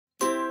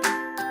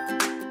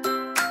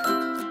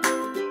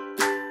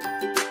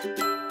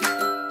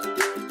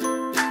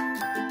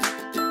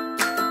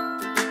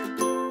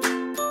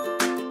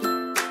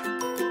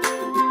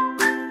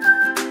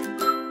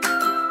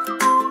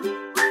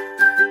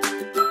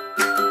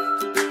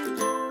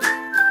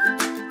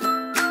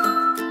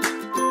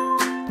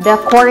The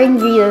core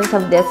ingredients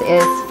of this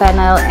is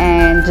fennel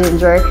and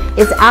ginger.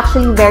 It's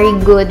actually very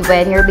good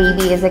when your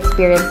baby is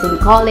experiencing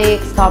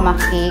colic, stomach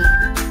ache.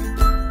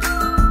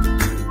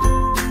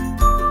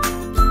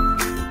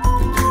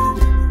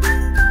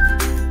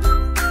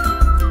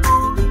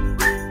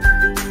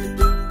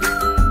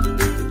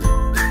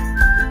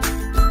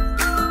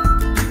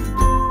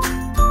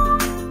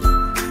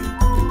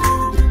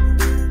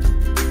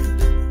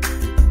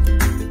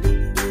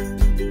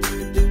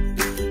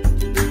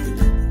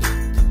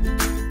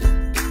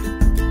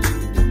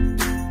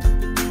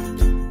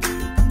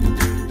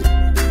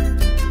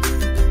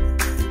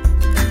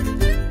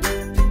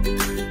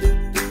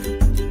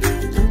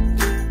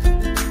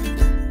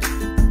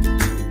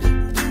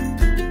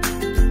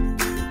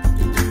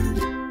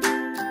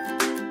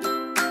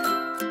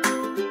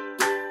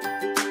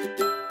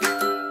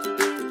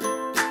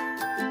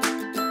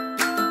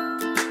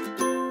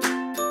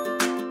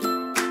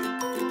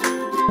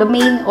 The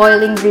main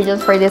oil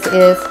ingredients for this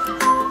is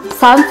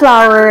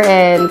sunflower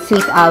and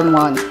sweet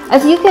almond.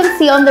 As you can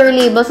see on their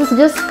labels, it's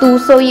just 2,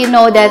 so you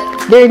know that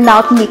they're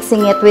not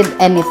mixing it with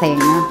anything.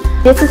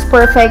 This is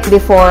perfect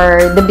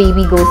before the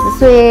baby goes to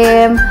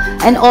swim.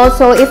 And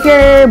also, if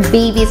your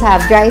babies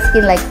have dry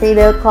skin like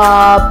Cradle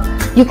cup,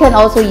 you can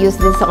also use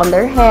this on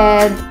their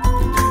head.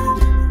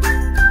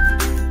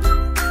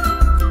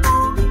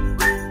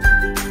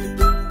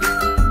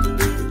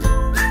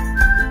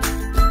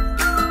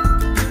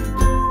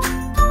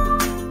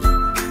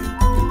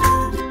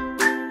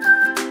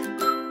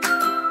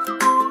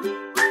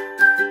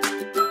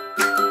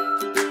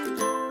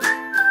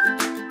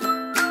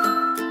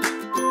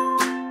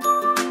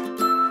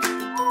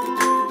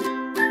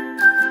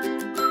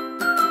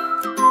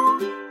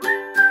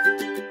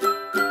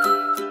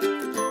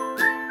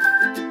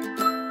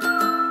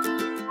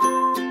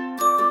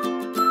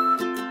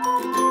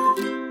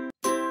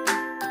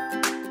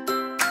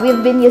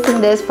 We've been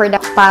using this for the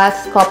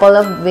past couple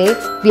of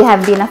weeks. We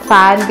have been a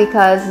fan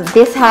because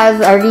this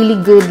has a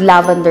really good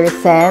lavender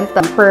scent.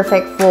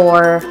 Perfect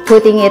for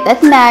putting it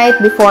at night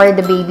before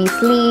the baby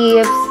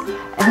sleeps.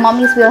 And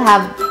mommies will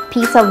have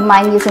peace of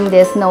mind using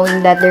this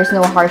knowing that there's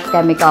no harsh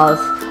chemicals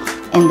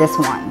in this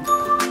one.